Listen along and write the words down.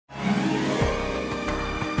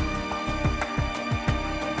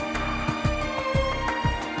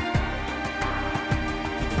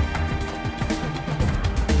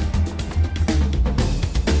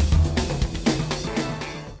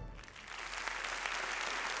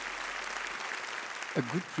A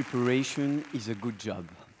good preparation is a good job.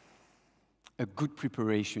 A good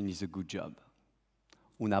preparation is a good job.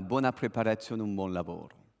 Una buona preparazione, un buon lavoro.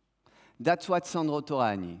 That's what Sandro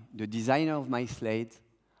Torani, the designer of my sled,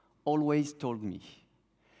 always told me.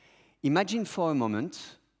 Imagine for a moment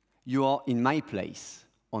you are in my place,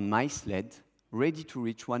 on my sled, ready to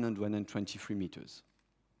reach 123 meters.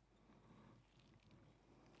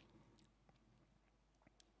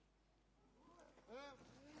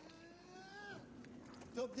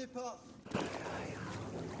 Top départ.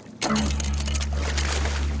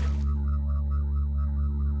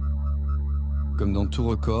 Comme dans tout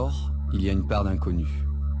record, il y a une part d'inconnu.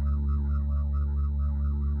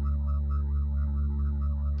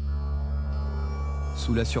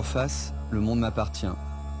 Sous la surface, le monde m'appartient.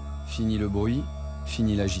 Fini le bruit,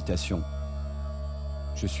 fini l'agitation.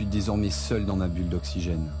 Je suis désormais seul dans ma bulle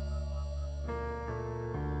d'oxygène.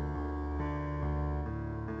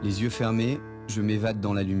 Les yeux fermés, je m'évade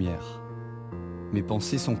dans la lumière. Mes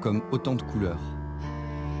pensées sont comme autant de couleurs.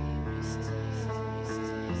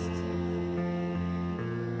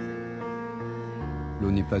 L'eau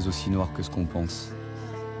n'est pas aussi noire que ce qu'on pense.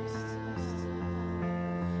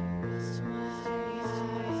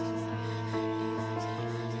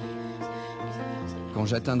 Quand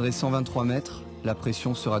j'atteindrai 123 mètres, la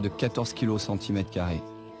pression sera de 14 kg au centimètre carré.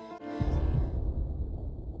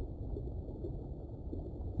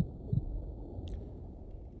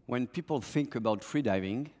 When people think about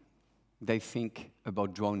freediving, they think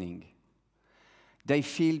about drowning. They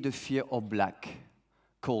feel the fear of black,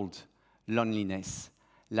 cold, loneliness,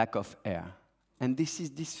 lack of air. And this is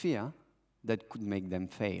this fear that could make them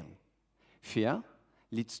fail. Fear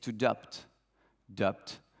leads to doubt.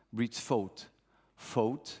 Doubt breeds thought.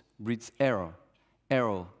 Thought breeds error.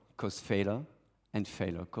 Error causes failure, and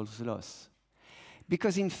failure causes loss.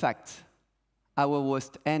 Because in fact, our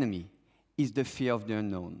worst enemy is the fear of the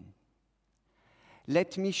unknown.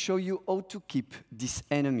 Let me show you how to keep this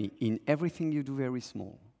enemy in everything you do very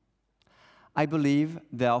small. I believe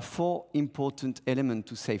there are 4 important elements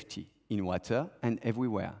to safety in water and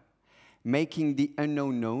everywhere. Making the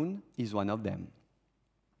unknown known is one of them.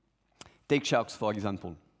 Take sharks, for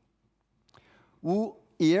example. Who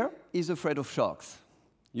here is afraid of sharks?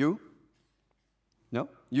 You? No?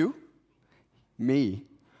 You? Me.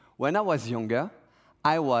 When I was younger,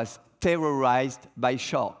 I was terrorized by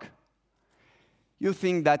sharks. You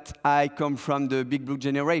think that I come from the big blue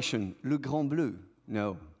generation, le grand bleu?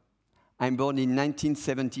 No. I'm born in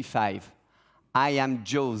 1975. I am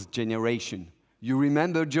Joe's generation. You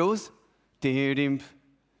remember Joe's? This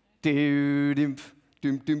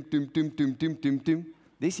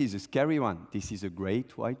is a scary one. This is a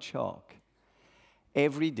great white shark.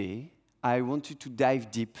 Every day, I wanted to dive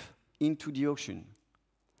deep into the ocean.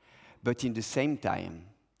 But in the same time,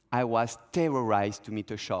 I was terrorized to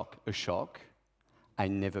meet a shark I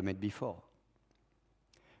never met before.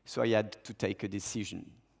 So I had to take a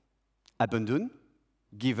decision. Abandon,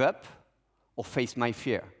 give up, or face my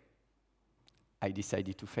fear. I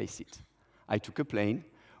decided to face it. I took a plane,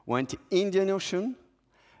 went in the Ocean,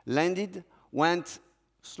 landed, went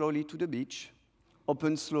slowly to the beach,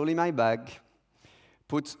 opened slowly my bag,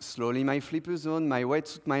 put slowly my flippers on, my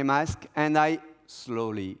wetsuit, my mask, and I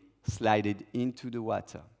slowly slided into the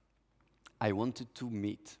water. I wanted to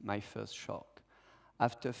meet my first shark.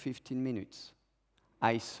 After 15 minutes,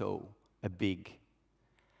 I saw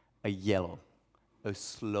a yellow, a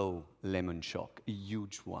slow lemon shark, a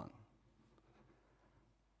huge one.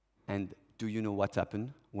 And do you know what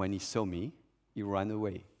happened? When he saw me, he ran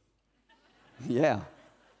away. Yeah.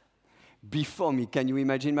 Before me, can you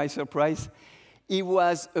imagine my surprise? He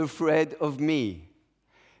was afraid of me.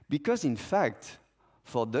 Because in fact,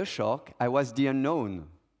 for the shark, I was the unknown.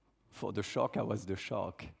 For the shark, I was the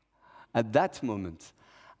shark. At that moment,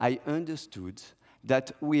 I understood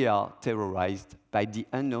that we are terrorized by the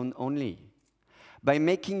unknown only. By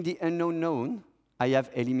making the unknown known, I have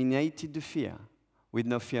eliminated the fear, with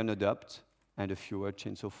no fear, no doubt, and a fewer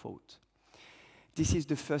chains of thought. This is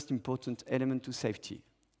the first important element to safety.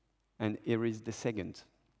 And here is the second.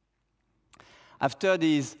 After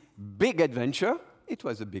this big adventure, it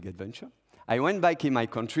was a big adventure, I went back in my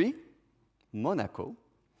country, Monaco,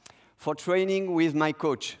 for training with my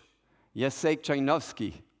coach, Jacek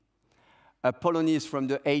Czajnowski, a Polonese from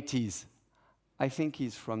the 80s. I think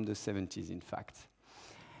he's from the 70s, in fact.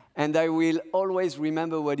 And I will always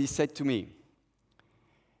remember what he said to me.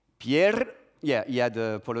 Pierre, yeah, he had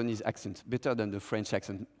a Polonese accent, better than the French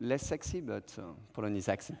accent. Less sexy, but Polonese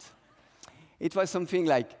accent. It was something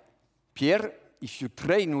like, Pierre, if you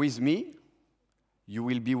train with me, you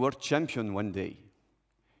will be world champion one day.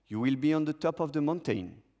 You will be on the top of the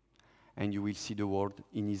mountain. and you will see the world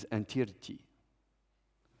in its entirety.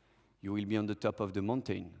 You will be on the top of the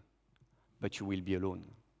mountain, but you will be alone.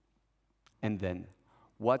 And then,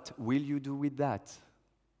 what will you do with that?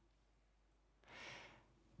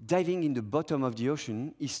 Diving in the bottom of the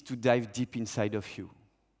ocean is to dive deep inside of you.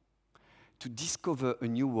 To discover a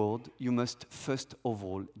new world, you must first of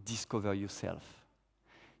all discover yourself.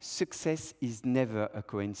 Success is never a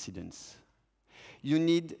coincidence. You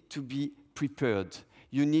need to be prepared.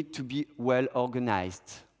 You need to be well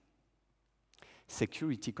organized.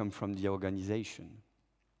 Security comes from the organization.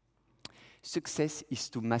 Success is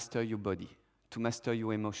to master your body, to master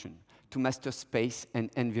your emotion, to master space and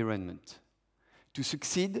environment. To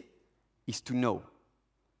succeed is to know,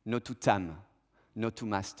 not to tame, not to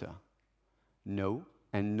master. Know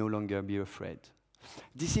and no longer be afraid.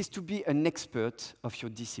 This is to be an expert of your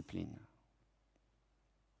discipline.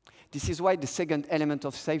 This is why the second element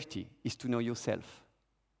of safety is to know yourself.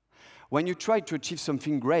 When you try to achieve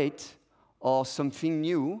something great or something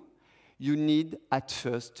new, you need at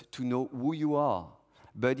first to know who you are.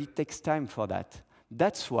 But it takes time for that.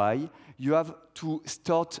 That's why you have to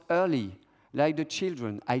start early. Like the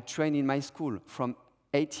children I train in my school from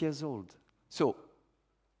 8 years old. So,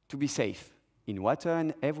 to be safe in water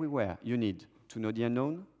and everywhere, you need to know the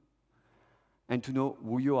unknown and to know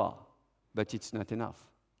who you are. But it's not enough.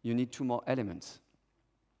 You need 2 more elements.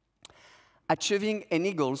 Achieving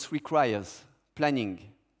any goals requires planning,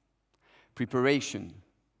 preparation,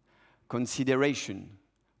 consideration,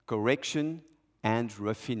 correction, and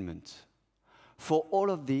refinement. For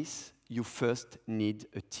all of this, you first need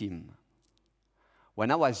a team. When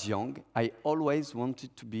I was young, I always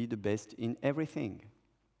wanted to be the best in everything.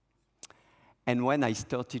 And when I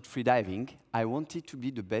started freediving, I wanted to be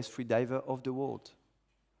the best freediver of the world.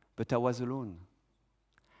 But I was alone.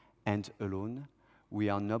 And alone, we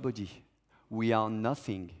are nobody. We are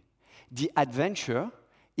nothing. The adventure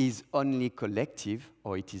is only collective,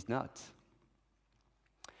 or it is not.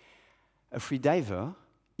 A freediver,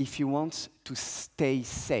 if he wants to stay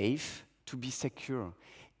safe, to be secure,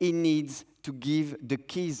 he needs to give the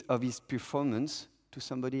keys of his performance to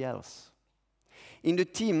somebody else. In the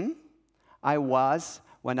team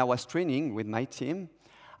when I was training with my team,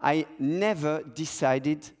 I never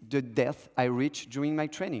decided the depth I reached during my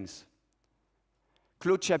trainings.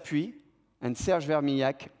 Claude Chapuis and Serge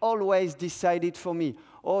Vermillac always decided for me,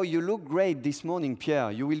 oh, you look great this morning,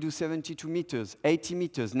 Pierre. You will do 72 meters, 80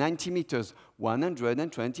 meters, 90 meters,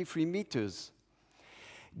 123 meters.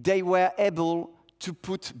 They were able to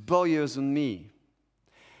put buoyers on me.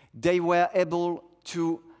 They were able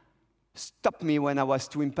to stop me when I was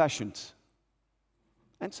too impatient,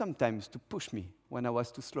 and sometimes to push me when I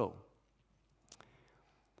was too slow.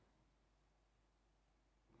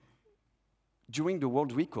 During the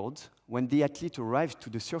world record, when the athlete arrived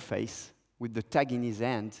to the surface with the tag in his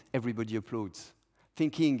hand, everybody applauds,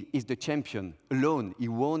 thinking he's the champion, alone, he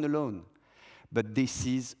won alone. But this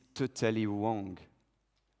is totally wrong.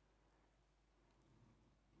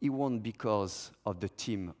 He won because of the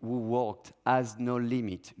team who worked as no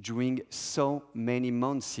limit during so many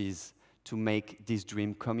months to make this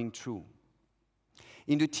dream coming true.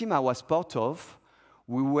 In the team I was part of,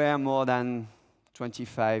 we were more than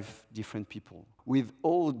 25 different people with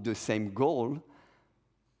all the same goal,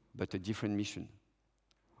 but a different mission.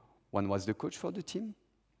 One was the coach for the team.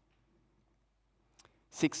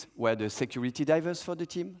 6 were the security divers for the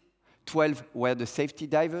team. 12 were the safety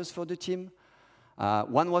divers for the team.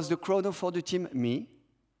 1 was the chrono for the team, me.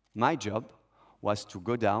 My job was to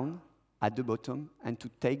go down at the bottom and to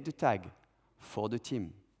take the tag for the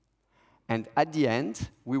team. And at the end,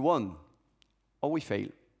 we won, or we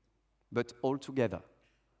failed, but all together.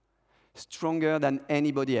 Stronger than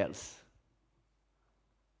anybody else.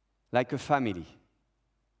 Like a family.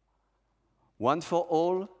 One for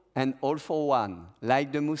all and all for one,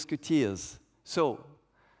 like the Musketeers. So,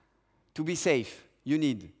 to be safe, you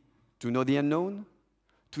need to know the unknown,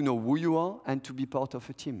 to know who you are, and to be part of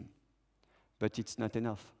a team. But it's not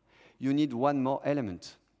enough. You need one more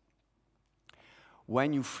element.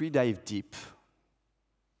 When you free dive deep,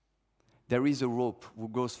 there is a rope who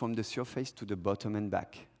goes from the surface to the bottom and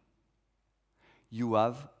back. You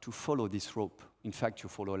have to follow this rope. In fact, you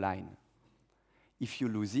follow a line. If you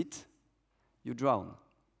lose it, you drown.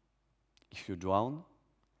 If you drown,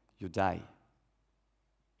 you die.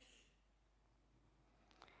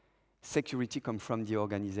 Security comes from the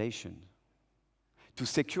organization. To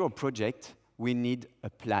secure a project, we need a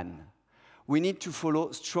plan. We need to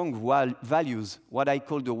follow strong values, what I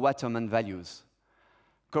call the Waterman values.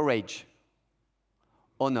 Courage,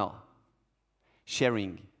 honor,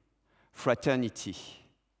 sharing, fraternity,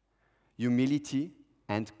 humility,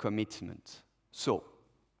 and commitment. So,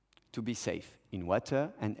 to be safe in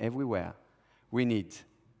water and everywhere, we need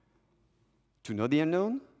to know the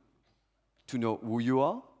unknown, to know who you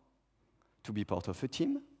are, to be part of a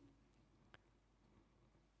team,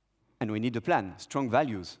 and we need a plan, strong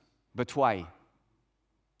values. But why?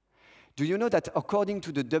 Do you know that according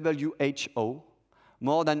to the WHO,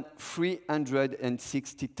 more than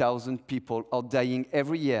 360,000 people are dying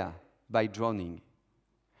every year by drowning,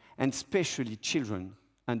 and especially children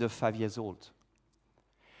under 5 years old?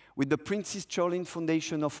 With the Princess Charlene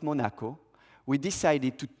Foundation of Monaco, we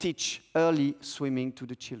decided to teach early swimming to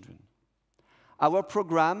the children. Our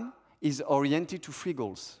program is oriented to 3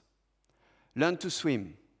 goals: learn to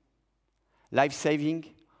swim, life-saving,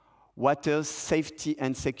 water safety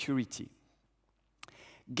and security,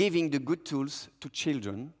 giving the good tools to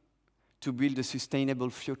children to build a sustainable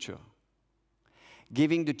future,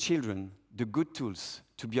 giving the children the good tools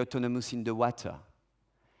to be autonomous in the water,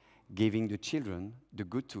 giving the children the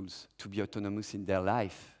good tools to be autonomous in their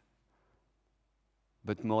life.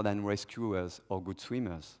 But more than rescuers or good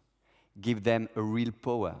swimmers, give them a real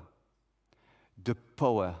power, the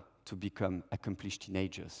power to become accomplished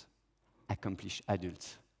teenagers, accomplished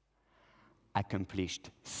adults, accomplished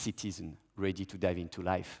citizens ready to dive into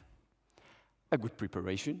life. A good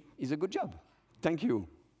preparation is a good job. Thank you.